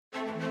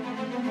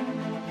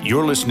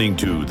You're listening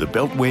to The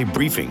Beltway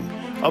Briefing,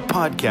 a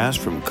podcast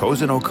from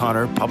Cozen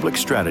O'Connor Public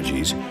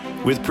Strategies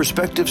with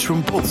perspectives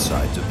from both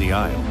sides of the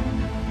aisle.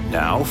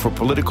 Now, for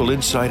political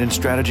insight and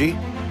strategy,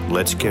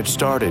 let's get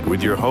started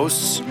with your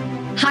hosts.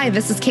 Hi,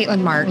 this is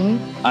Caitlin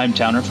Martin. I'm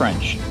Towner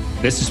French.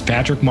 This is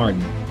Patrick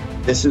Martin.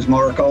 This is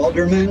Mark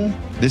Alderman.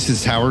 This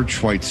is Howard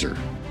Schweitzer.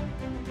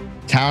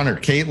 Towner,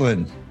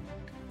 Caitlin,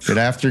 good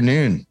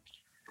afternoon.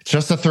 It's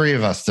just the three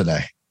of us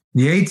today.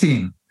 The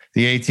A-team.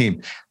 The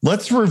A-team.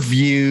 Let's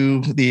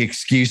review the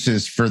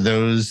excuses for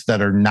those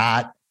that are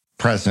not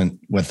present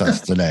with us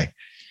today.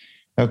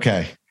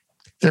 Okay.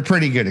 They're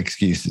pretty good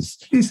excuses.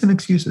 Decent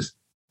excuses.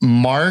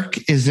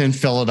 Mark is in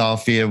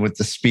Philadelphia with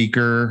the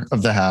Speaker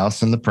of the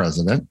House and the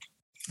President.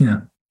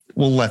 Yeah.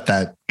 We'll let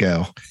that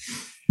go.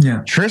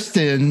 Yeah.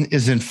 Tristan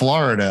is in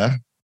Florida.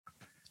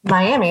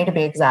 Miami, to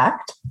be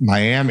exact.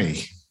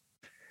 Miami.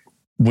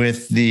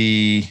 With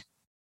the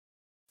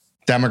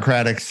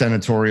Democratic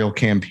Senatorial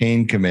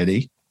Campaign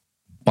Committee.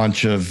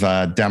 Bunch of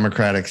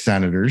Democratic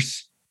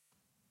senators.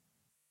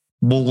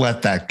 We'll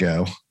let that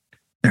go.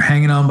 They're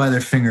hanging on by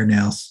their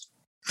fingernails.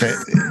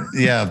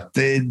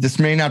 This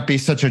may not be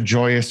such a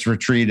joyous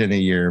retreat in a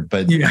year,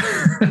 but yeah.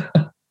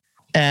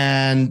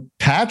 And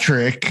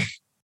Patrick,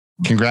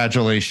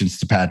 congratulations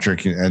to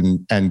Patrick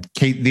and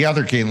Kate, the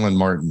other Caitlin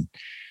Martin,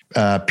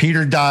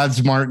 Peter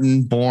Dodds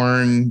Martin,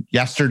 born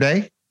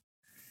yesterday,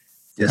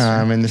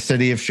 in the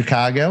city of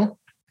Chicago.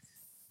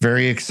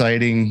 Very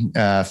exciting.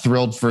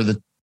 Thrilled for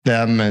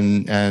them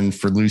and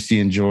for Lucy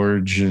and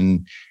George,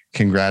 and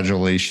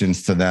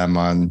congratulations to them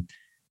on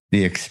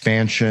the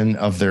expansion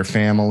of their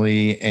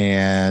family.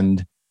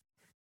 And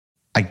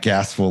I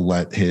guess we'll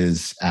let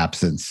his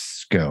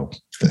absence go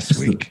this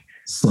week.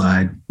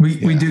 Slide.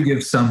 We do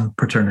give some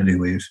paternity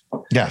leave.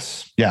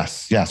 Yes.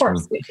 Of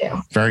course we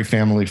do. Very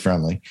family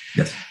friendly.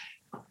 Yes.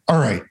 All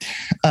right.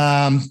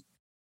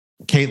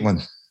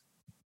 Caitlin,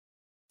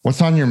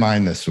 what's on your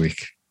mind this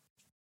week?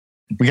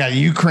 We got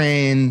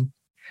Ukraine.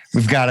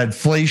 We've got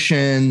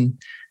inflation.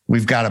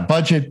 We've got a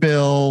budget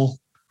bill.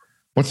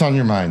 What's on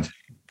your mind?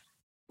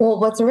 Well,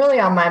 what's really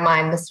on my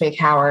mind this week,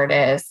 Howard,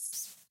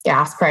 is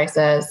gas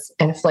prices,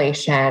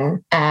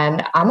 inflation,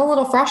 and I'm a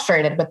little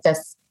frustrated with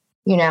this.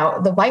 You know,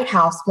 the White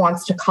House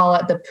wants to call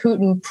it the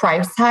Putin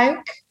price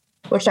hike,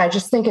 which I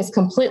just think is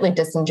completely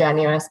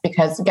disingenuous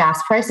because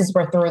gas prices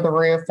were through the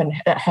roof and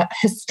at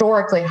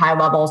historically high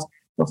levels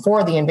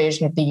before the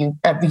invasion of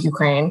the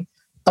Ukraine.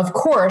 Of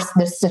course,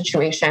 this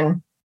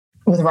situation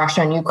with Russia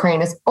and Ukraine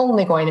is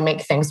only going to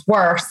make things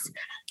worse.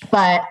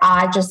 But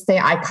I just say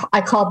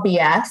I call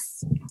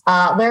BS.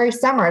 Larry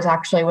Summers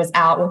actually was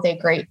out with a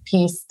great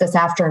piece this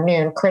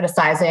afternoon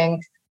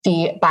criticizing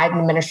the Biden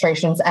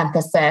administration's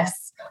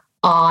emphasis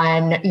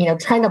on,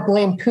 trying to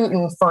blame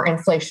Putin for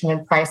inflation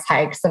and price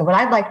hikes. And what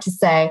I'd like to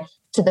say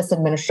to this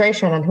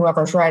administration and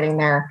whoever's writing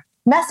their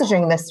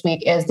messaging this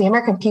week is the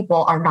American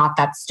people are not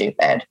that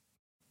stupid.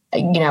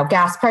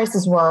 Gas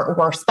prices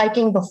were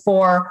spiking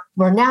before.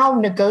 We're now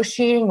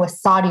negotiating with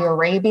Saudi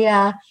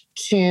Arabia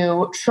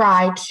to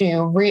try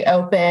to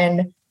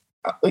reopen,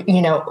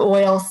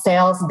 oil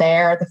sales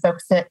there. The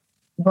folks that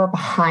were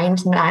behind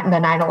the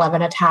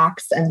 9/11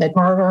 attacks and the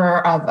murder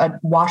of a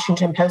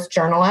Washington Post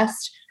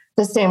journalist,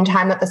 at the same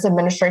time that this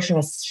administration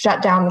has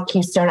shut down the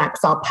Keystone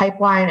XL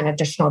pipeline and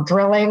additional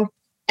drilling.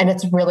 And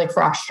it's really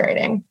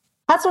frustrating.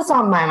 That's what's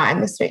on my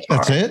mind this week.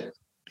 That's Howard. it?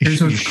 Here's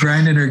what's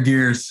grinding her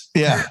gears.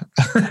 Yeah.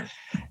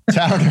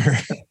 Towner,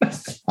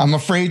 I'm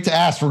afraid to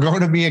ask. We're going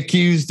to be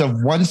accused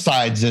of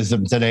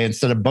one-sidesism today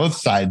instead of both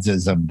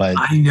sidesism. But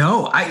I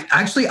know.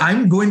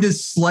 I'm going to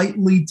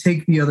slightly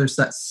take the other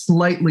side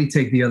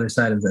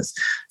of this.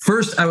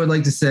 First, I would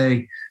like to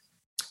say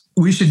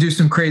we should do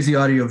some crazy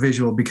audio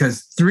visual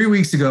because 3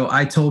 weeks ago,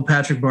 I told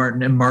Patrick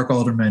Martin and Mark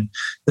Alderman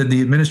that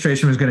the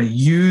administration was going to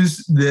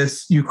use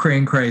this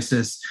Ukraine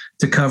crisis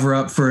to cover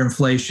up for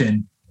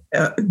inflation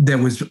that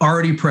was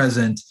already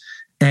present.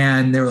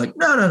 And they were like,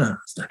 no,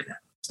 it's not going to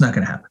happen. It's not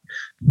going to happen.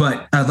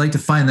 But I'd like to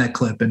find that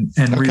clip and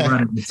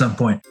rerun it at some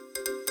point.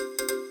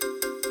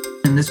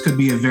 And this could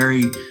be a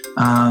very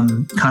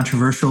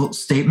controversial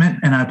statement,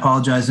 and I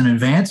apologize in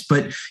advance,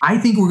 but I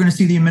think we're going to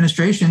see the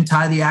administration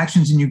tie the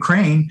actions in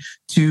Ukraine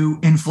to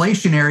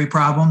inflationary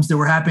problems that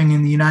were happening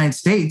in the United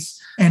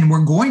States and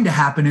were going to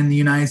happen in the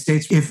United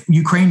States if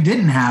Ukraine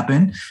didn't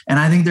happen. And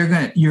I think they're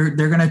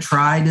going to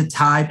try to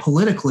tie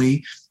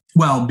politically.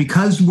 Well,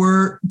 because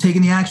we're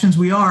taking the actions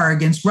we are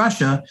against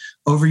Russia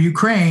over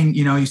Ukraine,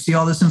 you see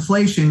all this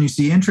inflation, you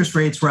see interest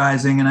rates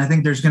rising, and I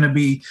think there's going to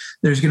be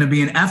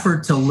an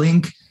effort to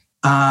link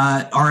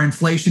our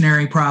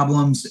inflationary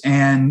problems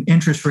and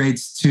interest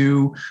rates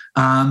to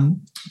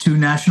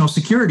national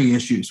security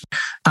issues.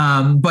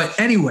 But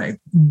anyway,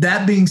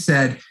 that being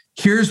said,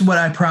 here's what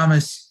I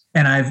promise,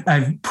 and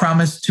I've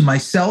promised to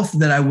myself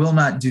that I will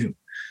not do.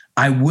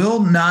 I will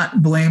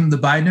not blame the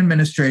Biden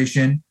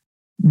administration,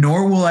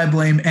 nor will I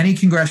blame any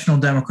congressional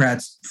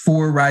Democrats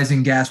for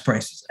rising gas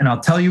prices. And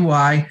I'll tell you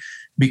why,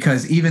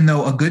 because even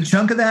though a good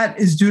chunk of that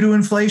is due to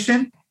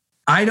inflation,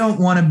 I don't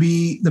want to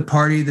be the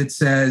party that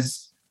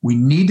says, we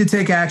need to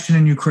take action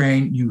in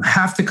Ukraine. You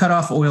have to cut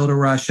off oil to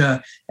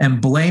Russia and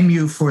blame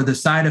you for the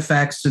side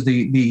effects or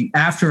the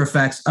after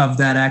effects of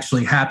that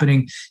actually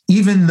happening,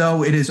 even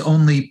though it is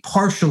only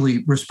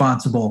partially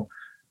responsible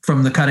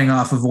from the cutting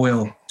off of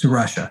oil to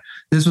Russia.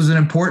 This was an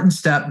important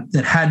step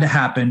that had to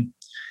happen.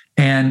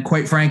 And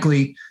quite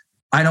frankly,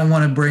 I don't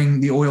want to bring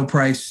the oil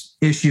price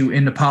issue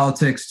into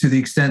politics to the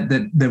extent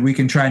that we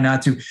can try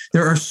not to.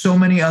 There are so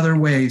many other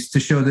ways to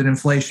show that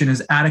inflation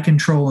is out of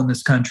control in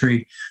this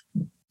country,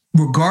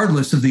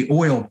 regardless of the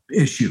oil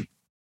issue,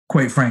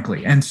 quite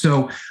frankly. And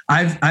so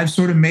I've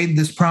sort of made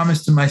this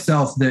promise to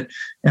myself that,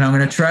 and I'm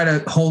going to try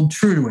to hold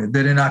true to it,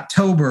 that in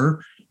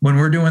October, when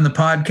we're doing the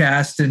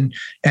podcast and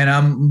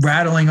I'm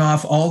rattling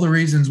off all the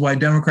reasons why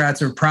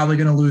Democrats are probably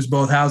going to lose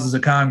both houses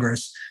of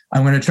Congress,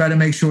 I'm going to try to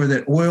make sure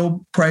that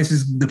oil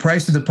prices, the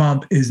price of the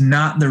pump, is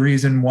not the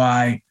reason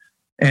why,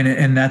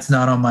 and that's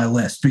not on my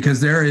list,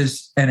 because there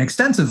is an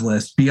extensive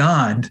list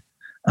beyond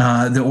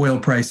the oil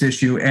price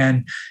issue,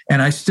 and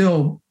I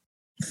still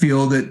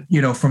feel that,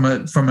 you know, from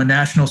a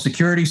national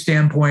security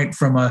standpoint,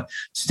 from a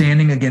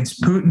standing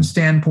against Putin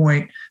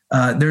standpoint,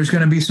 there's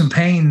going to be some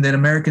pain that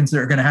Americans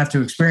are going to have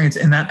to experience,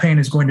 and that pain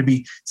is going to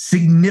be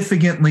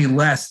significantly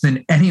less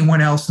than anyone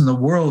else in the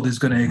world is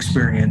going to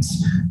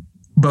experience.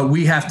 But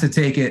we have to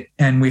take it,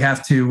 and we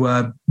have to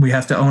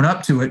own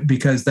up to it,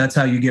 because that's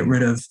how you get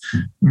rid of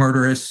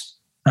murderous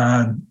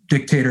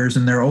dictators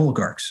and their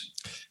oligarchs.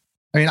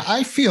 I mean,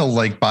 I feel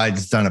like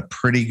Biden's done a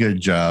pretty good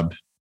job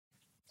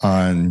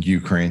on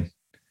Ukraine,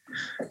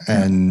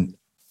 and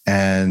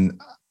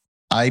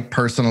I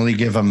personally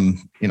give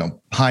him, you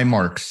know, high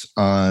marks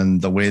on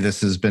the way this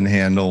has been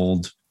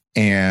handled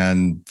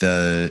and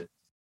the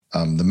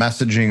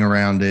messaging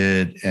around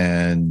it,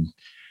 and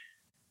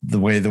the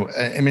way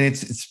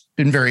it's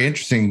been very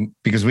interesting,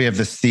 because we have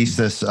this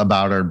thesis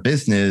about our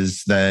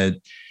business that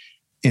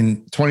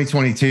in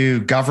 2022,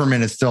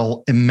 government is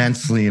still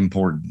immensely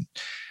important,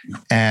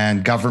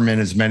 and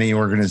government is many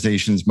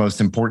organizations'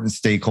 most important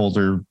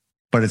stakeholder,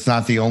 but it's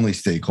not the only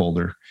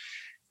stakeholder.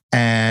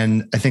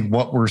 And I think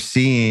what we're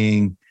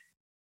seeing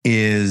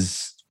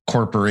is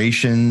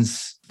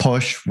corporations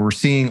push. We're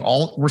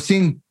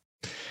seeing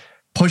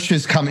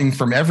pushes coming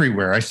from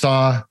everywhere. I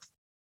saw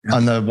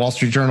on the Wall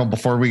Street Journal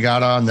before we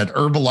got on that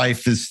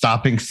Herbalife is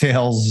stopping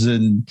sales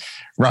in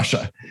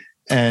Russia,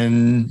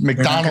 and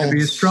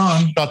McDonald's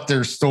shut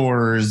their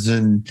stores,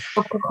 and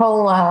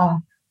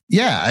Coca-Cola.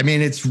 Yeah, I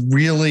mean, it's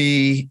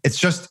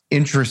just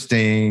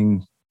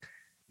interesting,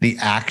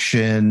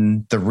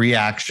 the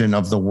reaction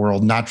of the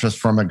world, not just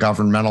from a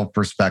governmental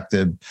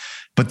perspective,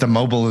 but the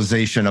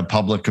mobilization of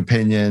public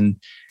opinion.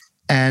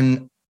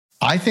 And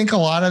I think a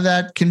lot of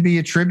that can be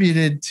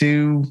attributed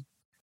to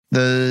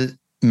the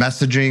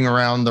messaging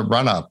around the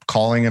run-up,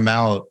 calling him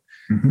out,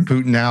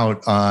 Putin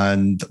out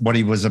on what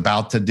he was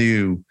about to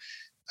do.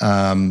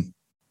 I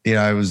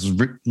was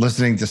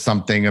listening to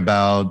something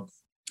about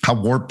how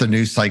warped the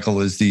news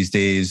cycle is these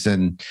days,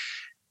 and,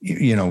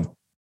 you know,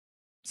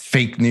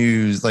 fake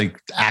news, like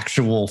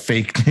actual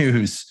fake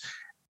news,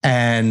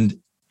 and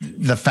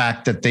the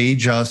fact that they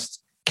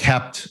just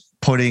kept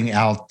putting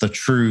out the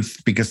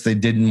truth because they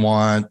didn't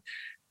want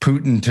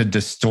Putin to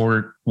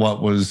distort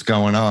what was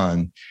going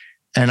on.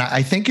 And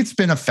I think it's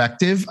been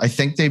effective. I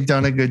think they've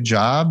done a good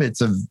job. It's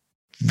a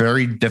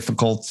very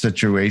difficult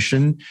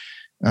situation.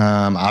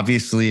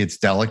 Obviously, it's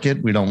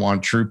delicate. We don't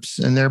want troops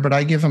in there, but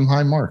I give them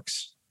high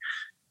marks.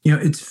 You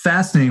know, it's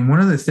fascinating. One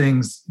of the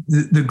things,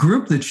 the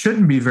group that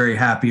shouldn't be very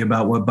happy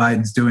about what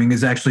Biden's doing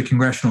is actually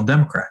congressional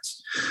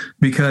Democrats,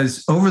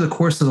 because over the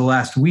course of the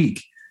last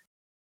week,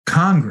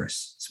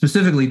 Congress,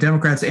 specifically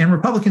Democrats and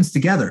Republicans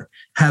together,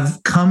 have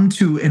come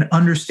to an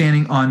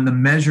understanding on the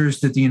measures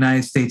that the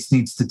United States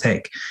needs to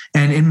take.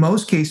 And in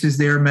most cases,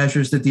 they are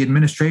measures that the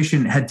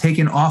administration had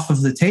taken off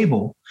of the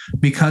table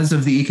because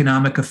of the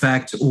economic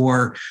effect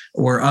or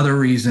other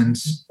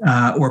reasons,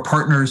 or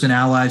partners and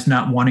allies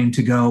not wanting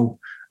to go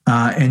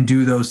and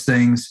do those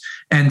things.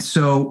 And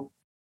so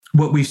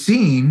what we've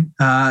seen,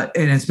 and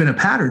it's been a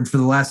pattern for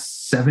the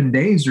last 7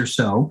 days or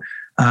so,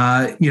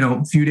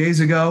 a few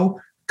days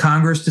ago,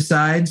 Congress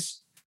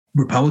decides,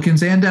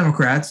 Republicans and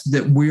Democrats,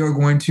 that we are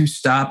going to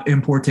stop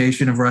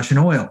importation of Russian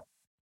oil.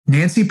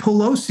 Nancy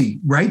Pelosi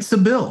writes a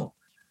bill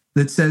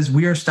that says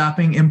we are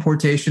stopping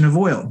importation of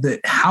oil. The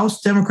House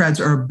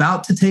Democrats are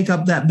about to take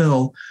up that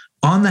bill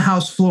on the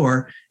House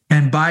floor,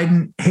 and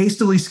Biden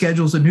hastily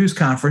schedules a news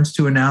conference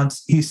to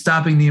announce he's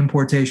stopping the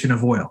importation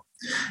of oil.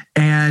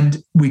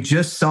 And we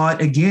just saw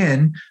it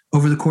again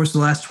over the course of the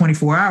last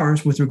 24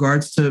 hours with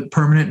regards to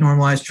permanent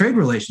normalized trade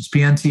relations,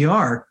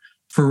 PNTR,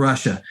 for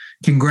Russia.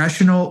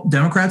 Congressional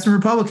Democrats and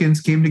Republicans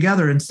came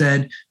together and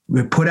said,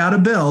 we put out a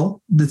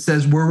bill that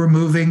says we're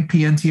removing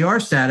PNTR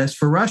status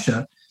for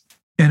Russia.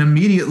 And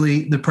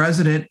immediately the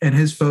president and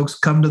his folks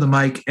come to the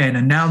mic and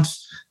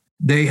announce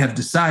they have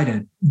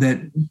decided that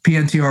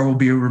PNTR will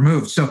be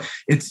removed. So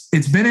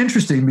it's been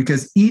interesting,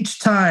 because each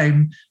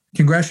time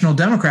congressional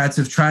Democrats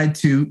have tried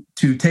to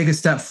take a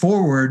step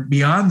forward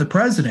beyond the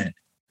president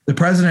the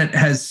president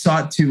has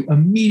sought to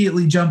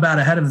immediately jump out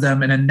ahead of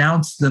them and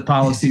announce the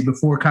policy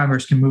before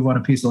Congress can move on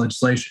a piece of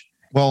legislation.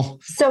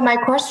 Well, so my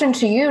question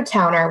to you,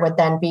 Towner, would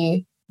then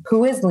be,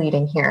 who is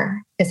leading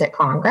here? Is it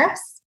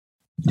Congress?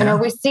 Yeah. And are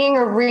we seeing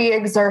a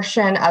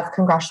re-exertion of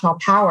congressional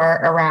power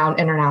around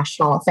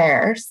international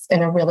affairs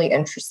in a really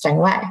interesting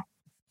way?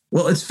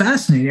 Well, it's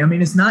fascinating. I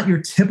mean, it's not your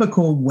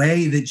typical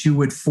way that you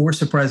would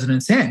force a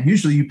president's hand.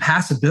 Usually you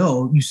pass a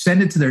bill, you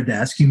send it to their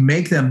desk, you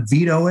make them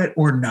veto it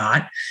or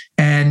not,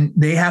 and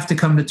they have to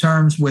come to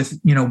terms with,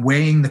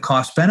 weighing the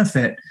cost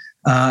benefit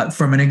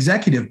from an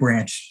executive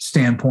branch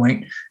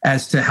standpoint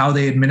as to how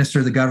they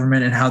administer the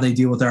government and how they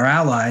deal with our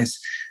allies.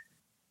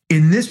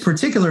 In this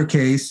particular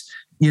case,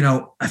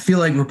 I feel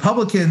like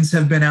Republicans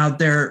have been out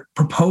there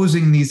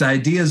proposing these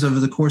ideas over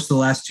the course of the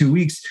last 2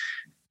 weeks.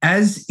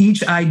 As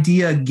each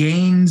idea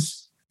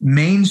gains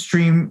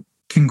mainstream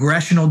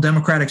congressional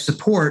Democratic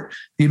support,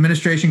 the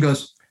administration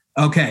goes,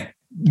 okay,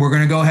 we're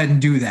going to go ahead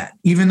and do that.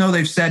 Even though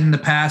they've said in the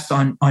past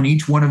on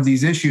each one of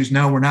these issues,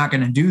 no, we're not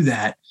going to do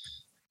that.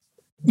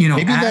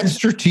 Maybe that's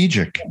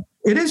strategic.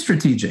 It is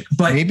strategic,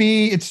 but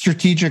maybe it's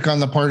strategic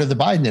on the part of the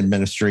Biden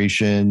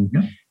administration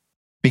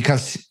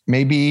because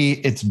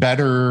maybe it's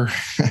better.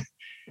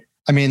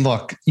 I mean,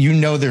 look,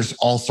 there's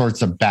all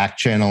sorts of back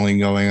channeling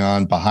going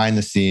on behind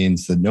the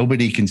scenes that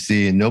nobody can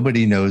see and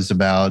nobody knows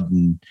about.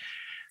 And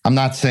I'm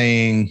not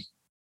saying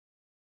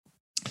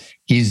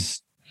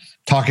he's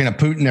talking to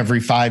Putin every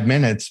 5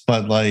 minutes,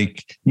 but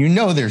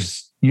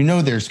there's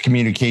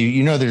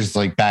communication, there's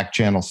like back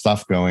channel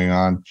stuff going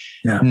on.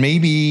 Yeah. And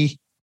maybe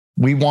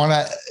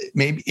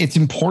it's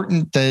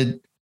important that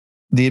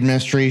the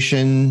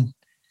administration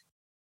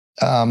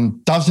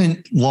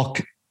doesn't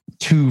look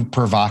too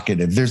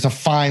provocative. There's a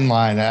fine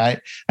line. I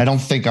don't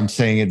think I'm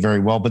saying it very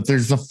well, but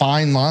there's a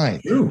fine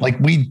line. Ooh. Like,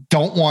 we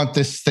don't want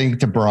this thing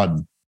to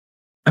broaden.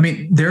 I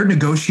mean, they're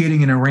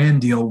negotiating an Iran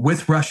deal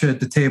with Russia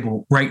at the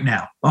table right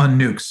now on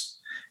nukes.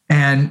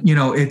 And,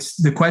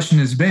 the question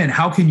has been,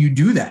 how can you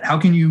do that? How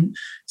can you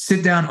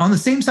sit down on the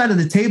same side of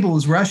the table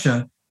as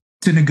Russia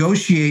to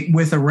negotiate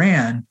with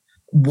Iran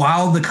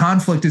while the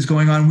conflict is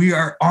going on? We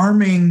are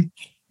arming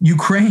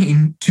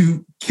Ukraine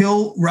to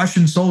kill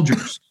Russian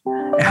soldiers.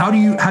 How do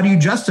you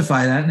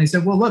justify that? And they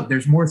said, well, look,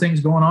 there's more things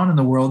going on in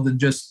the world than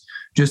just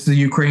the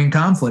Ukraine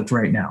conflict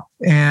right now.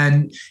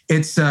 And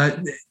it's,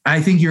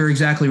 I think you're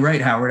exactly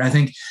right, Howard. I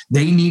think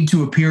they need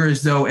to appear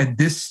as though at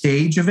this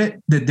stage of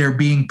it, that they're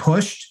being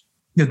pushed,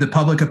 that the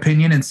public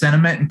opinion and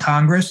sentiment in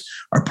Congress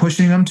are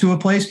pushing them to a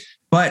place.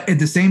 But at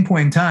the same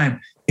point in time,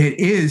 it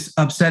is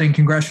upsetting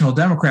congressional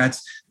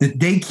Democrats that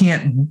they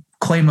can't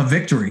claim a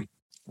victory.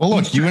 Well,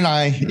 look, you and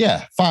I,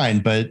 fine.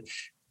 But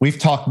we've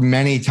talked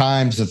many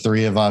times, the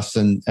three of us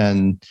and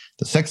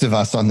the six of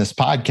us on this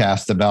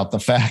podcast, about the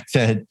fact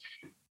that,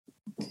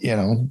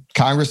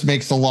 Congress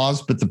makes the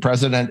laws, but the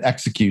president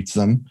executes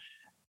them.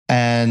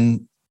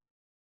 And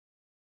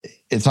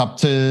it's up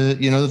to,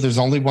 there's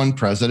only one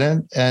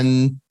president,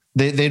 and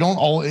they don't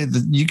all,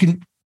 the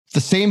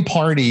same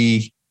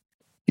party,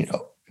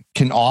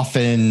 can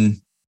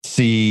often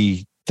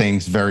see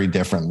things very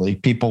differently,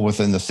 people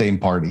within the same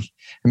party.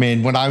 I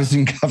mean, when I was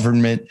in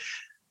government,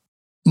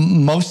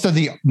 most of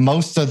the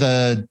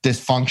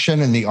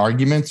dysfunction and the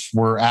arguments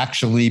were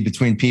actually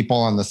between people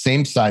on the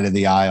same side of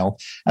the aisle,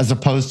 as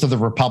opposed to the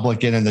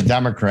Republican and the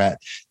Democrat.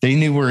 They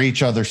knew where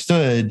each other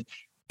stood,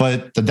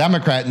 but the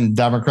Democrat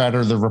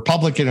or the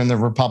Republican and the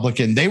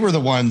Republican, they were the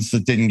ones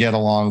that didn't get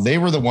along. They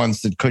were the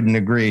ones that couldn't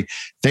agree.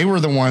 They were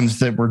the ones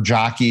that were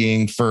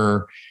jockeying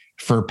for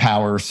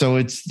power.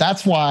 So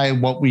that's why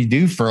what we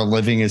do for a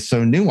living is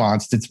so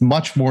nuanced. It's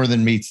much more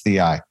than meets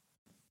the eye.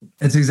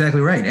 That's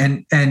exactly right.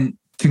 And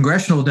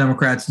congressional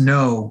Democrats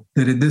know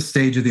that at this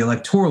stage of the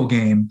electoral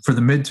game for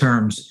the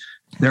midterms,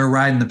 they're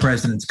riding the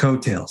president's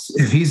coattails.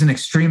 If he's an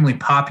extremely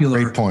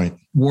popular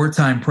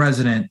wartime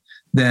president,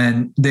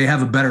 then they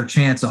have a better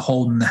chance of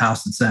holding the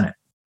House and Senate.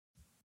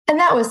 And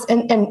that was,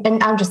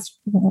 and I'm just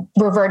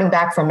reverting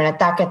back for a minute.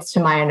 That gets to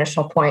my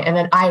initial point. And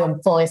then I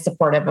am fully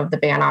supportive of the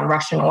ban on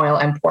Russian oil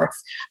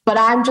imports. But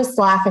I'm just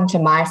laughing to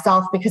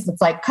myself because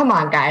it's like, come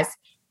on, guys.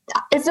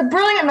 It's a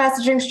brilliant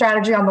messaging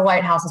strategy on the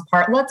White House's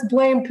part. Let's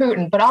blame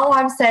Putin. But all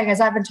I'm saying is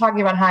I've been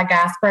talking about high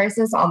gas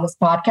prices on this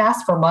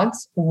podcast for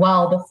months,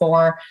 well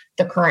before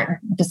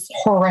this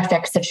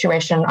horrific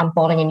situation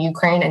unfolding in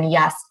Ukraine. And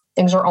yes,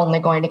 things are only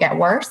going to get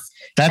worse.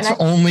 That's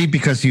only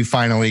because you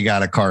finally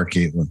got a car,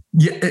 Caitlin.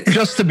 Yeah.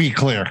 Just to be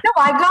clear. No,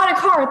 I got a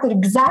car at the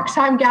exact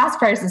time gas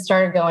prices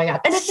started going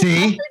up. And it's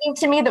frustrating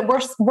to me that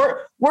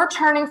we're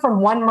turning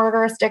from one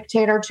murderous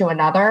dictator to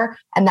another.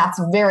 And that's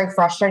very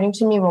frustrating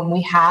to me when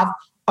we have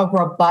a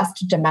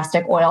robust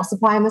domestic oil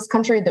supply in this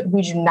country that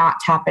we do not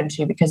tap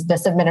into because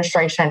this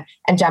administration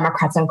and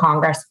Democrats in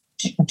Congress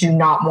do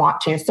not want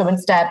to. So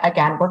instead,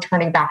 again, we're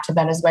turning back to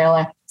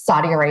Venezuela,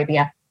 Saudi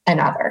Arabia, and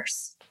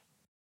others.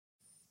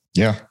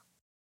 Yeah.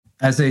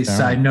 As a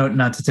side note,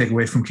 not to take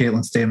away from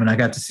Caitlin's statement, I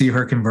got to see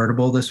her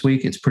convertible this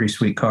week. It's a pretty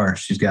sweet car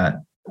she's got.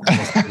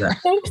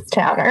 Thanks,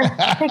 Towner.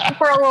 Thank you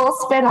for a little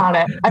spin on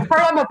it. I've heard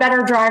I'm a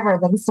better driver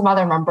than some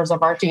other members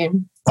of our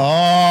team.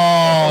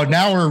 Oh,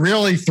 now we're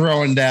really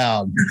throwing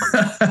down.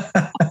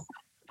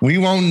 We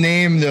won't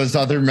name those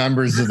other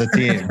members of the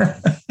team.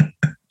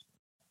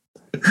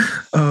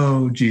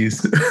 Oh,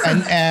 geez.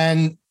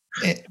 And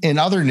in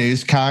other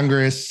news,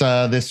 Congress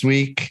this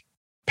week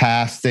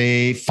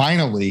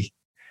finally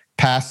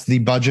passed the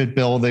budget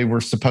bill they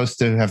were supposed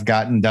to have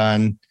gotten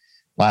done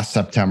last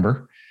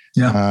September.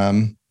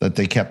 Yeah. That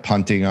they kept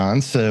punting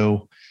on.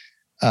 So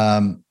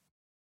government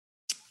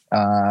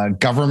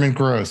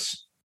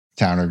grows,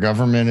 Towner.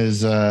 Government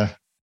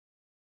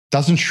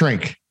doesn't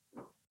shrink.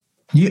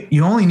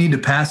 You only need to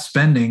pass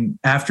spending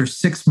after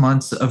 6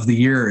 months of the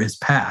year is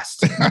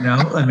passed.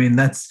 I mean,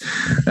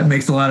 that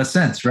makes a lot of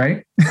sense,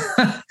 right?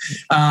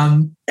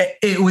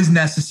 It was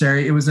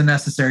necessary. It was a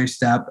necessary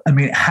step. I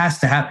mean, it has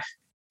to happen.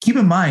 Keep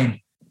in mind,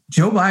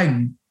 Joe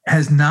Biden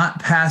has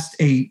not passed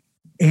an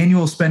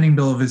annual spending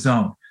bill of his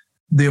own.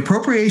 The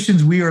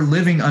appropriations we are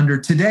living under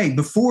today,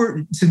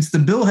 since the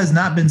bill has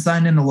not been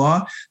signed into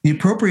law, the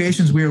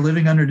appropriations we are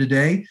living under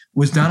today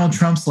was Donald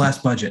Trump's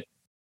last budget.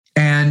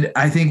 And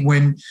I think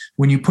when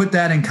you put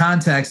that in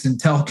context and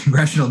tell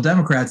congressional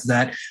Democrats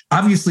that,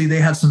 obviously they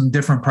have some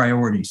different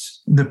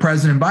priorities. The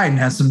President Biden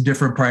has some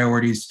different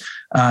priorities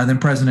than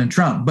President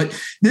Trump. But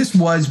this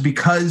was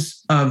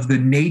because of the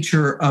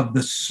nature of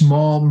the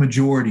small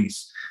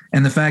majorities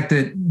and the fact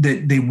that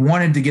they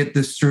wanted to get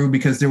this through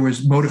because there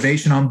was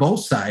motivation on both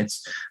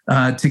sides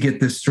to get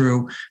this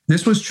through.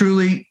 This was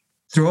truly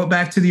throw it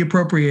back to the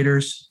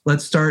appropriators.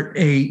 Let's start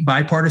a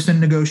bipartisan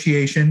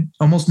negotiation,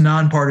 almost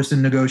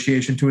nonpartisan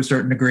negotiation to a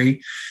certain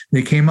degree.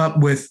 They came up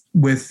with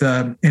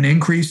an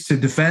increase to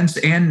defense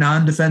and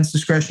non-defense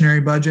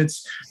discretionary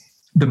budgets.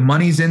 The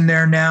money's in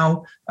there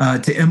now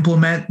to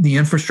implement the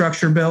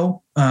infrastructure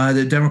bill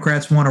that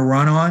Democrats want to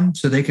run on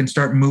so they can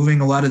start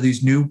moving a lot of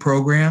these new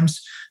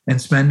programs and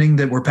spending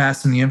that were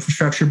passed in the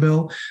infrastructure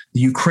bill.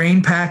 The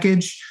Ukraine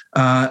package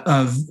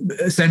of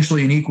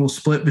essentially an equal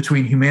split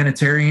between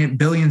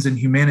billions in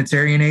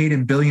humanitarian aid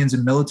and billions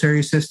in military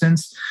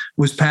assistance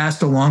was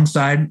passed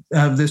alongside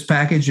of this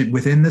package and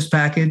within this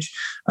package.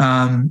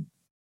 There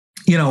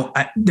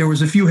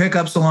was a few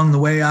hiccups along the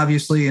way,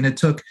 obviously, and it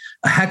took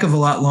a heck of a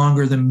lot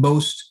longer than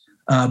most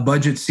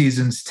budget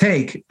seasons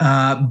take.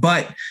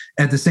 But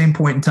at the same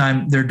point in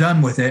time, they're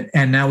done with it.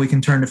 And now we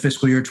can turn to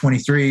fiscal year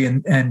 23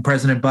 and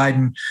President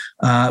Biden,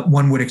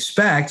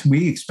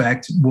 we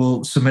expect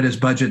will submit his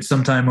budget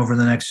sometime over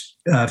the next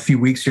few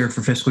weeks here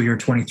for fiscal year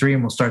 23.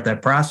 And we'll start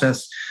that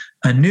process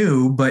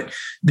anew. But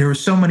there were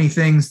so many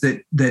things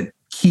that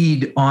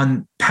keyed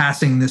on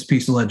passing this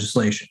piece of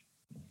legislation.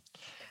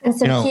 And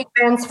some key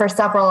wins for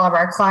several of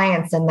our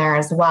clients in there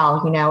as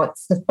well.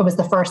 It was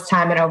the first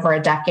time in over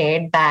a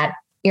decade that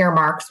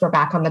earmarks were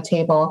back on the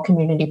table,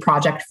 community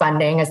project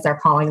funding, as they're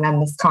calling them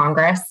this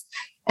Congress.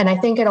 And I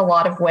think in a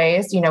lot of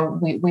ways,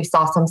 we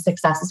saw some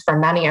successes for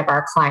many of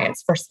our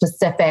clients for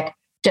specific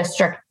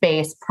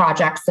district-based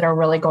projects that are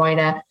really going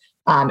to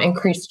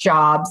increase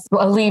jobs,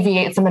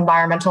 alleviate some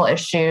environmental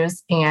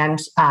issues, and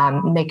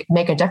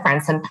make a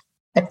difference. And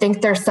I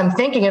think there's some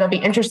thinking. It'll be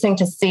interesting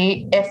to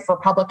see if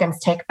Republicans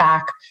take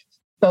back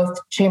both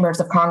chambers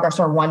of Congress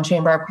or one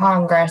chamber of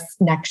Congress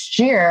next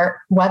year,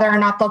 whether or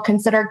not they'll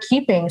consider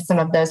keeping some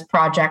of those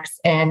projects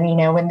and,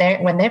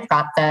 when they've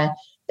got the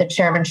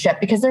chairmanship,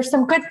 because there's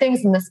some good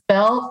things in this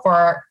bill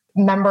for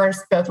members,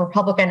 both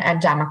Republican and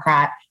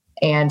Democrat.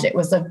 And it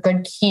was a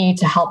good key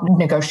to help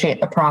negotiate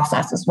the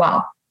process as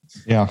well.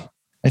 Yeah.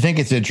 I think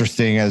it's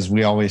interesting, as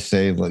we always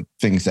say, like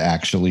things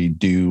actually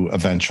do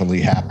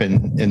eventually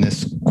happen in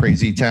this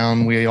crazy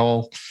town we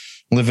all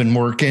live and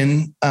work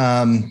in.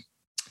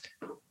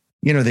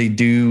 They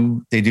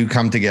do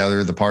come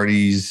together. The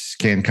parties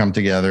can come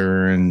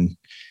together and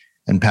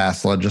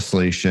pass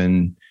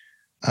legislation.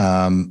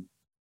 And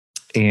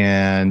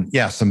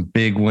yeah, some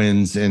big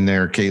wins in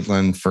there,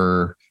 Caitlin,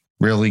 for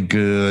really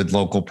good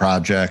local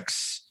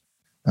projects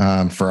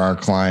for our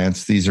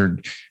clients. These are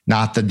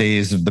not the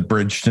days of the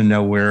bridge to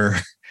nowhere.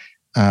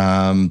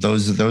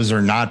 Those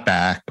are not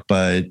back,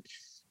 but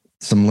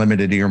some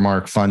limited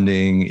earmark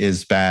funding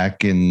is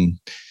back, and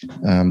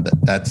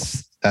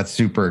that's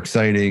super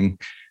exciting.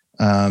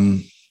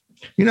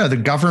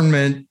 The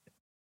government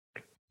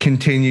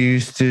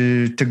continues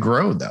to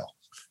grow, though.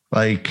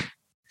 Like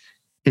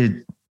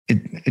it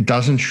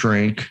doesn't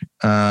shrink.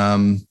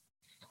 And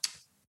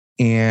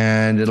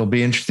it'll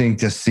be interesting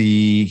to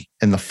see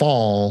in the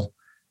fall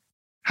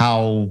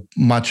how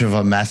much of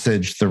a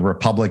message the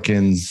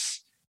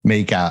Republicans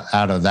make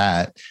out of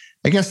that.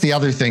 I guess the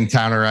other thing,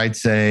 Towner, I'd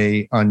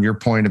say on your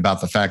point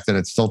about the fact that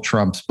it's still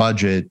Trump's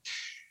budget,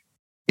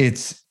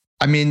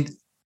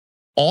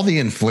 all the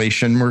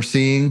inflation we're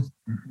seeing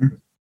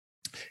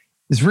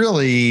is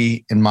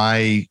really, in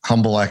my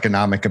humble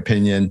economic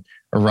opinion,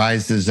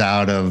 arises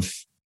out of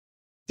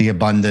the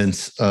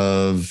abundance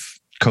of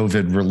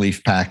COVID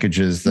relief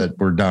packages that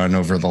were done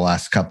over the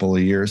last couple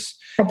of years.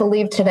 I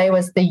believe today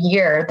was the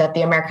year that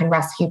the American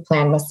Rescue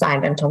Plan was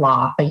signed into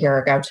law, a year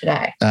ago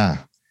today.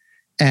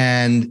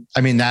 And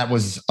I mean, that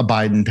was a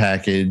Biden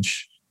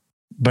package,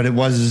 but it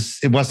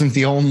wasn't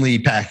the only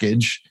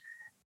package.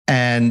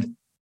 And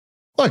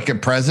look, a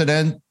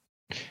president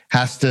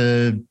has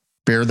to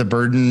bear the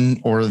burden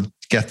or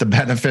get the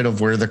benefit of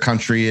where the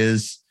country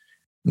is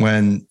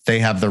when they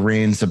have the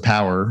reins of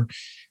power.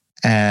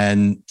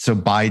 And so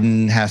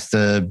Biden has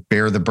to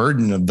bear the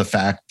burden of the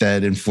fact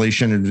that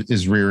inflation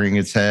is rearing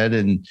its head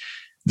and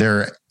there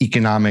are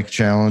economic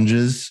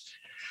challenges.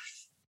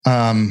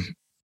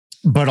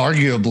 But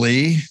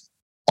arguably,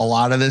 a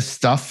lot of this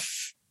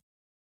stuff,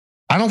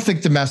 I don't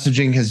think the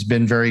messaging has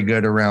been very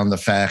good around the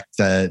fact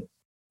that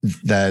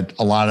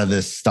a lot of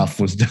this stuff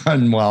was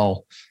done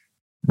while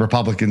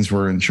Republicans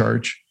were in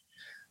charge.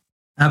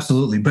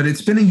 Absolutely. But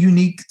it's been a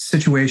unique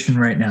situation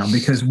right now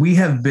because we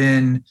have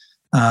been,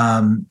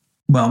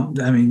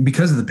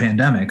 because of the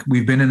pandemic,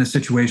 we've been in a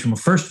situation where,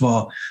 first of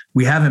all,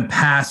 we haven't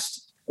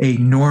passed a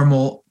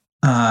normal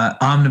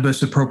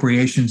omnibus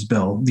appropriations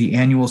bill, the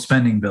annual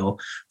spending bill,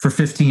 for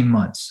 15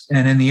 months.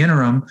 And in the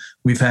interim,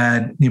 we've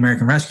had the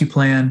American Rescue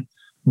Plan,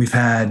 we've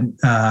had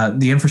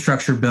the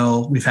infrastructure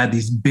bill, we've had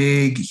these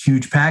big,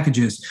 huge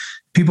packages.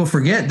 People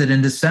forget that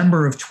in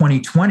December of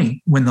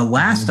 2020, when the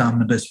last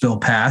omnibus bill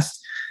passed,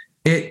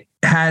 it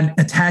had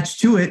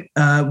attached to it,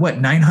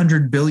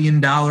 $900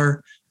 billion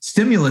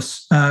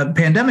stimulus,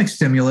 pandemic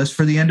stimulus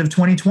for the end of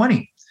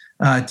 2020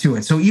 to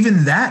it. So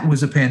even that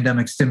was a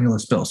pandemic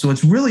stimulus bill. So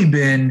it's really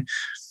been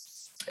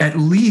at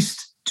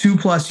least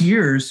 2+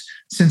 years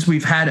since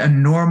we've had a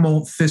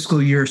normal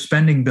fiscal year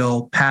spending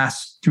bill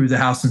pass through the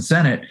House and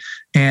Senate.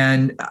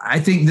 And I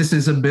think this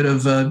is a bit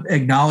of an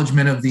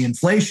acknowledgement of the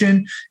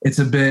inflation. It's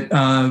a bit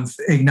of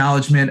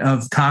acknowledgement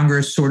of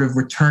Congress sort of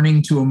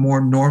returning to a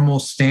more normal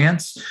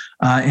stance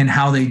in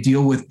how they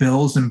deal with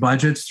bills and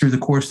budgets through the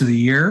course of the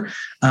year,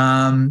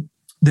 that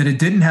it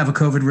didn't have a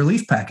COVID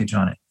relief package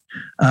on it.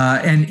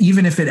 And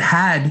even if it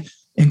had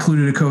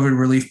included a COVID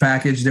relief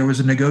package, there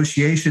was a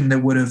negotiation that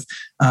would have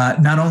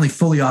not only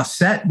fully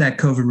offset that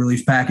COVID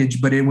relief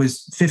package, but it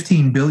was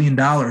 $15 billion,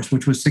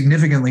 which was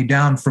significantly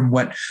down from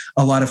what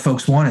a lot of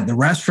folks wanted. The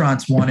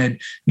restaurants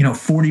wanted,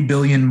 $40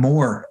 billion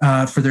more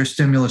for their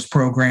stimulus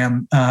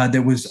program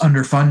that was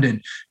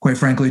underfunded, quite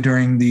frankly,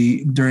 during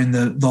the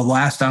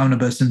last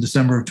omnibus in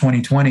December of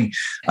 2020.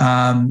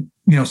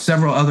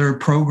 Several other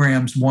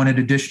programs wanted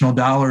additional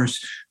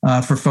dollars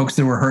for folks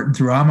that were hurting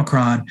through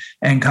Omicron,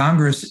 and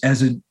Congress,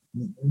 as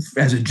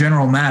a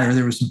general matter,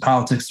 there was some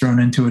politics thrown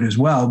into it as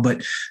well,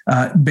 but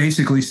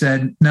basically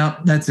said, no,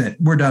 that's it.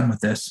 We're done with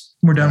this.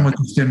 We're done with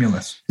the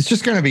stimulus. It's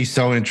just going to be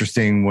so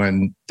interesting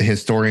when the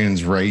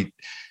historians write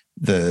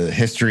the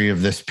history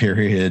of this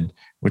period,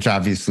 which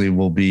obviously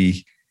will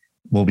be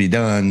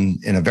done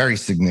in a very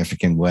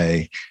significant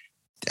way.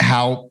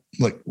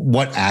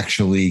 What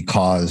actually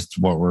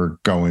caused what we're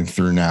going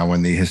through now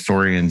when the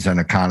historians and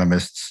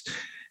economists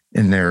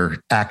in their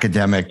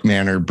academic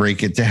manner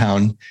break it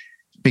down.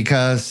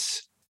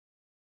 Because,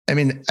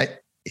 a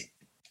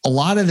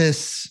lot of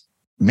this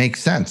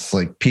makes sense.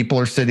 Like, people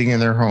are sitting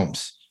in their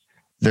homes.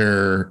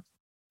 Who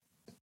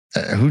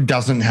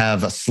doesn't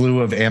have a slew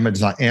of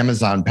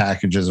Amazon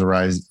packages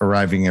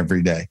arriving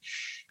every day?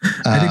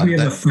 I think we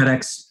have a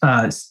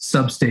FedEx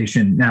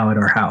substation now at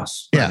our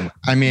house. Yeah.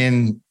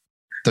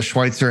 The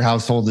Schweitzer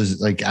household is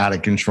like out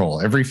of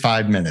control. Every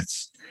 5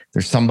 minutes,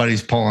 there's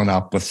somebody's pulling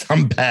up with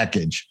some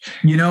package.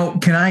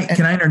 Can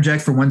I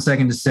interject for 1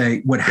 second to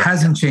say what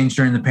hasn't changed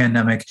during the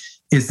pandemic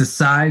is the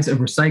size of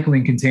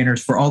recycling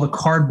containers for all the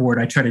cardboard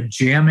I try to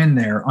jam in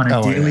there on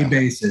a daily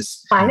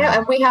basis. I know.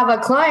 And we have a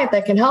client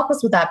that can help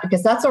us with that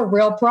because that's a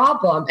real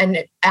problem,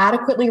 and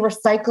adequately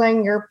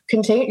recycling your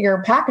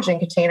packaging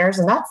containers.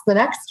 And that's the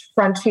next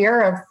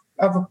frontier of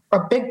a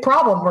big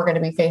problem we're going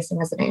to be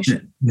facing as a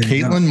nation.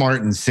 Caitlin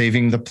Martin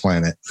saving the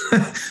planet.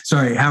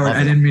 Sorry, Howard,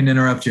 I didn't mean to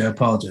interrupt you. I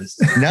apologize.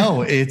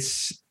 No, it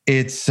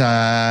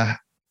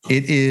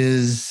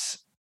is.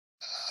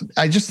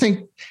 I just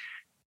think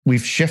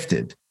we've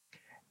shifted,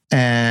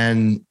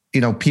 and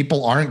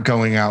people aren't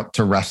going out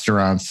to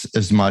restaurants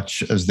as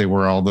much as they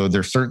were, although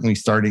they're certainly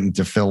starting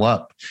to fill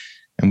up,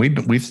 and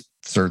we've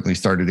certainly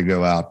started to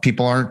go out.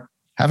 People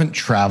haven't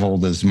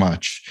traveled as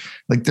much.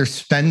 Like, they're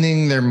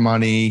spending their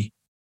money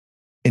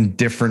in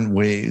different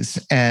ways.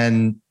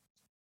 And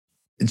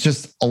it's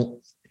just a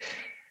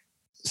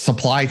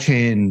supply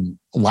chain,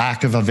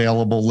 lack of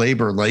available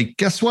labor. Like,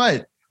 guess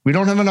what? We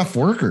don't have enough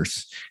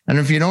workers. And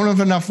if you don't have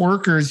enough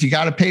workers, you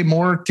got to pay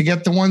more to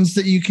get the ones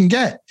that you can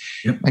get.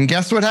 Yep. And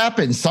guess what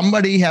happens?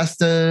 Somebody has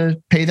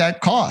to pay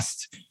that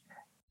cost.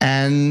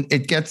 And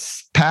it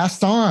gets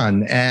passed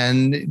on,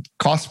 and it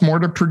costs more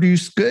to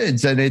produce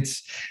goods. And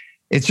it's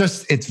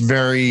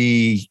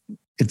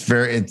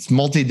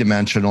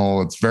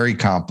multidimensional. It's very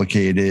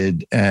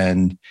complicated,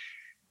 and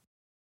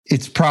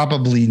it's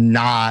probably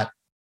not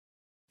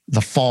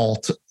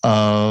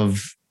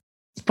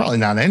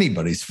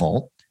anybody's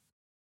fault.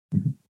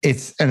 I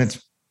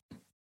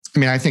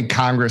think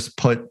Congress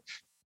put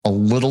a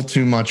little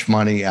too much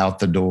money out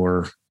the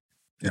door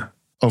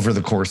over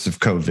the course of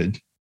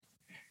COVID.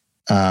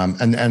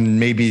 And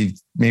maybe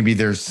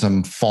there's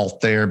some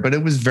fault there, but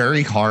it was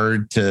very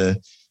hard to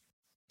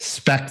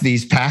spec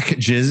these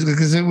packages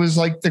because it was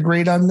like the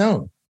great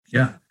unknown.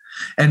 Yeah.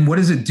 And what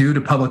does it do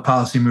to public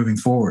policy moving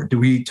forward? Do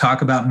we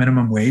talk about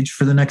minimum wage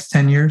for the next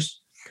 10 years?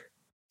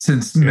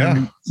 Since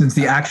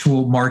the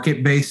actual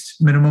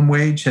market-based minimum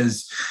wage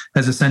has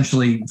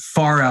essentially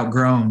far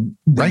outgrown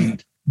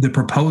the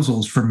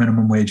proposals for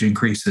minimum wage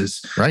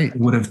increases that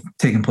would have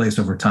taken place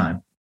over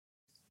time.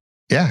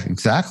 Yeah,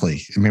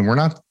 exactly. I mean,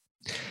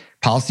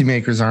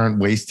 policymakers aren't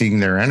wasting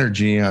their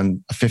energy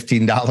on a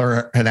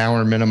 $15 an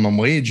hour minimum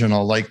wage in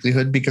all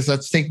likelihood because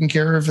that's taking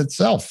care of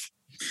itself.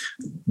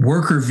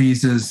 Worker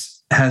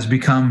visas has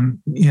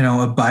become,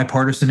 a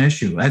bipartisan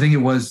issue. I think it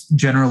was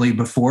generally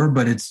before,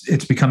 but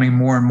it's becoming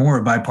more and more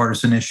a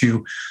bipartisan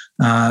issue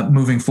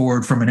moving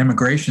forward from an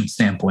immigration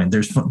standpoint.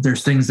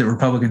 There's things that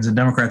Republicans and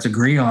Democrats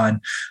agree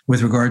on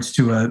with regards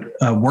to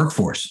a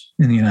workforce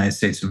in the United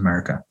States of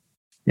America.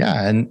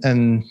 Yeah,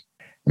 and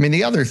I mean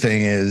the other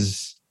thing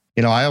is,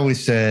 I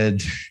always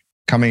said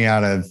coming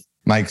out of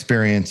my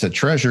experience at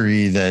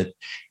Treasury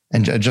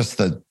and just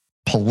the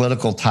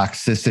political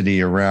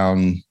toxicity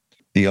around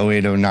the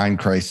 08-09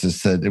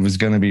 crisis, that it was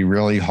going to be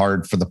really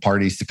hard for the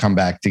parties to come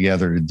back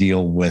together to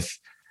deal with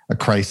a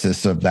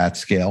crisis of that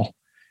scale.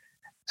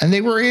 And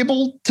they were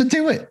able to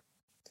do it.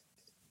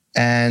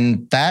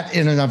 And that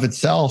in and of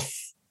itself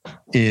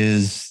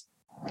is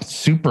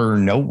super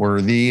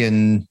noteworthy.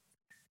 And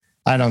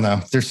I don't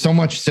know, there's so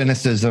much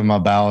cynicism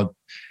about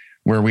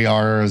where we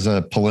are as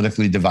a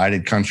politically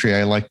divided country.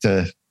 I like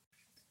to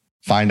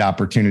find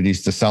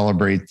opportunities to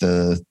celebrate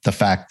the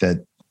fact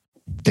that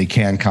they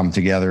can come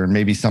together and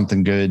maybe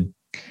something good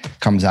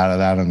comes out of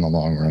that in the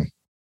long run.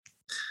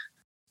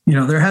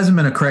 There hasn't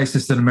been a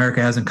crisis that America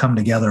hasn't come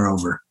together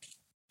over,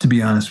 to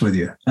be honest with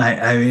you.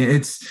 I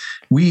mean,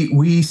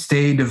 we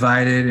stay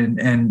divided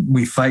and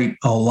we fight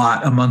a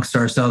lot amongst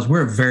ourselves.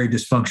 We're a very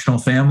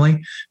dysfunctional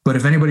family, but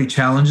if anybody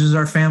challenges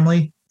our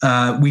family,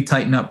 we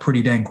tighten up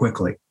pretty dang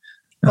quickly.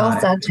 Well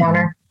said,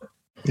 Tanner.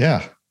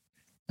 Yeah.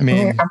 I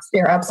mean,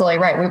 you're absolutely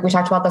right. We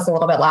talked about this a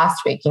little bit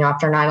last week,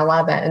 after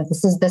 9/11. And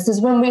this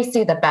is when we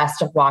see the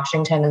best of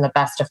Washington and the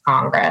best of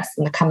Congress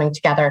and the coming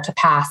together to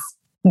pass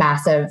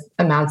massive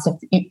amounts of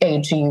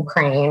aid to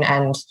Ukraine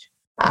and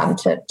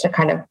to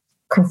kind of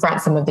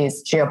confront some of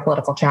these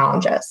geopolitical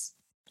challenges.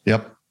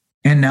 Yep.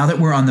 And now that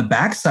we're on the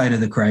backside of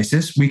the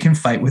crisis, we can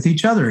fight with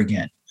each other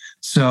again.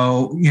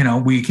 So,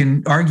 we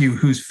can argue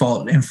whose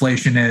fault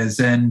inflation is,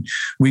 and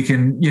we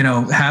can,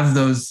 have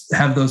those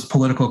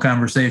political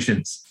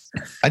conversations.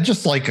 I'd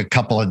just like a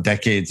couple of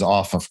decades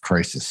off of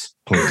crisis,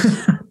 please.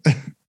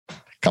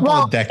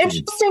 Of decades.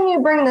 Interesting you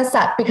bring this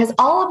up because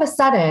all of a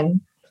sudden,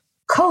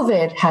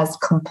 COVID has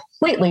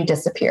completely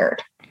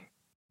disappeared.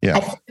 Yeah. I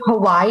think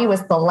Hawaii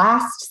was the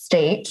last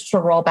state to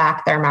roll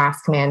back their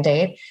mask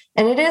mandate.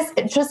 And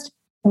it's just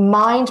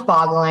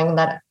mind-boggling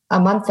that a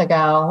month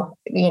ago,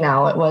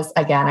 it was,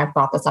 again, I've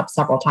brought this up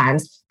several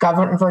times,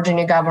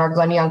 Virginia Governor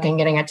Glenn Youngkin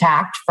getting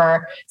attacked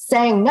for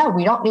saying, no,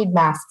 we don't need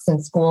masks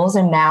in schools.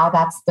 And now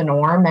that's the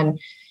norm. And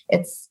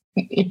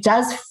it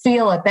does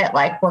feel a bit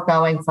like we're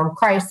going from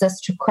crisis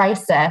to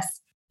crisis.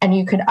 And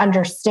you could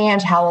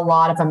understand how a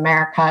lot of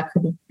America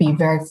could be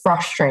very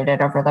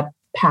frustrated over the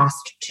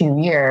past 2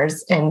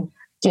 years in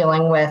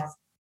dealing with,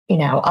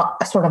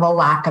 a sort of a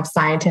lack of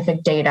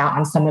scientific data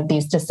on some of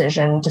these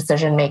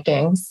decision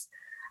makings.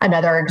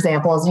 Another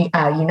example is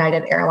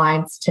United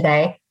Airlines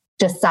today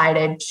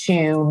decided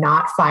to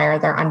not fire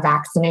their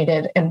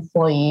unvaccinated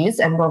employees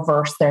and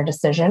reverse their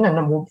decision,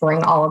 and will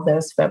bring all of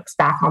those folks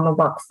back on the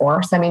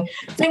workforce. I mean,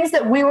 things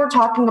that we were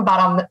talking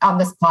about on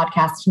this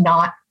podcast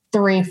not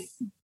three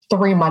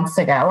months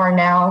ago are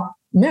now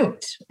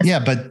moot. Yeah,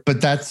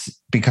 but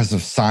that's because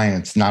of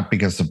science, not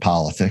because of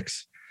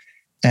politics.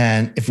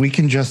 And if we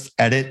can just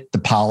edit the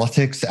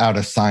politics out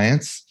of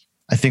science,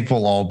 I think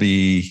we'll all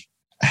be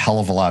a hell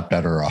of a lot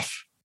better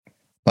off.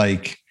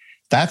 Like,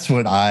 that's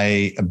what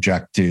I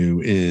object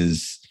to,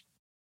 is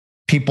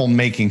people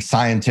making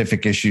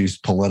scientific issues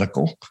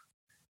political.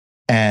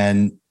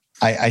 And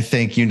I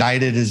think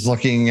United is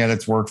looking at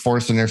its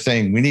workforce and they're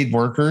saying, we need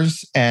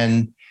workers,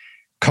 and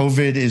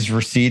COVID is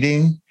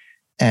receding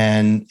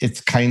and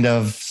it's kind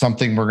of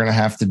something we're going to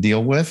have to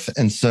deal with.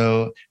 And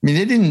so, I mean,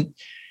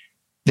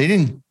 they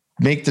didn't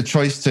make the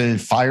choice to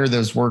fire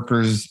those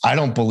workers, I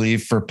don't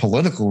believe, for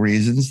political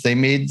reasons. They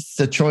made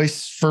the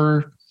choice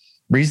for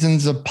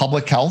reasons of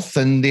public health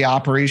and the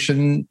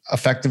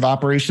effective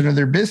operation of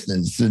their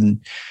business. And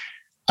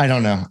I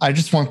don't know. I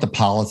just want the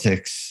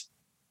politics.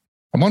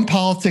 I want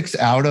politics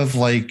out of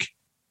like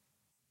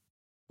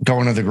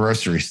going to the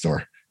grocery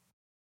store.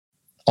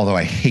 Although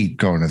I hate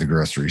going to the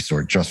grocery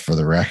store, just for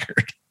the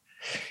record.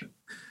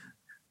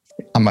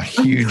 I'm a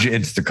huge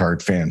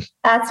Instacart fan.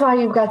 That's why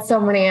you've got so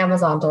many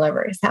Amazon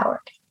deliveries, Howard.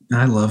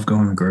 I love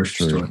going to the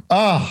grocery store.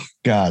 Oh,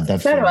 God.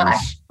 That's so do I.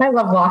 I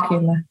love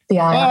walking the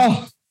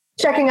aisle.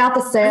 Checking out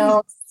the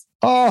sales,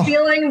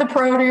 feeling the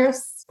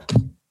produce.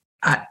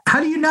 How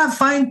do you not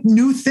find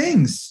new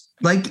things?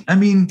 Like, I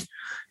mean,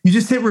 You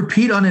just hit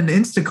repeat on an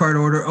Instacart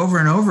order over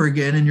and over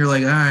again, and you're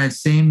like, all right,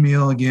 same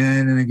meal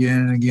again and again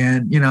and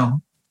again.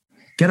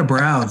 Get a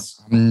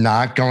browse. I'm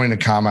not going to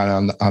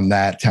comment on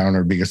that,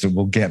 Towner, because it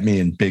will get me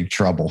in big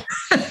trouble.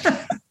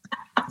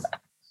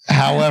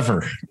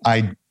 However,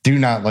 I do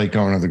not like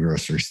going to the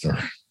grocery store.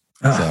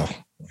 So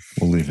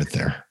we'll leave it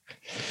there.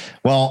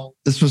 Well,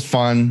 this was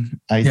fun.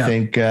 I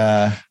think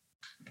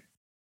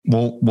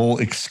we'll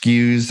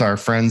excuse our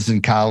friends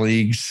and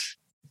colleagues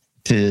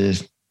to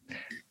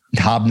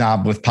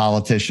hobnob with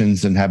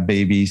politicians and have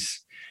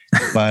babies.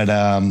 But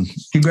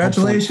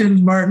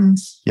congratulations,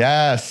 Martins.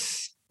 Yes.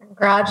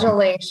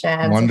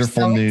 Congratulations.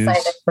 Wonderful news.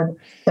 Excited for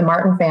the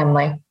Martin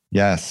family.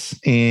 Yes.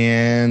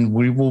 And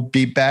we will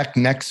be back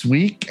next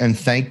week. And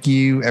thank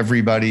you,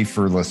 everybody,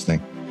 for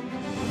listening.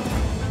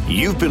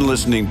 You've been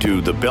listening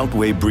to The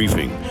Beltway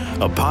Briefing,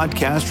 a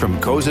podcast from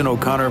Cozen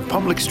O'Connor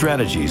Public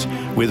Strategies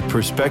with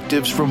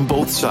perspectives from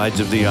both sides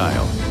of the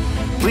aisle.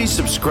 Please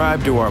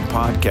subscribe to our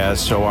podcast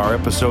so our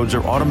episodes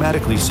are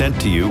automatically sent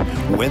to you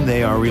when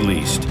they are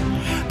released.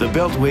 The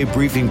Beltway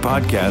Briefing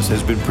podcast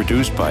has been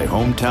produced by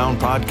Hometown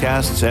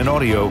Podcasts and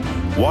Audio,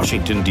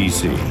 Washington,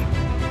 D.C.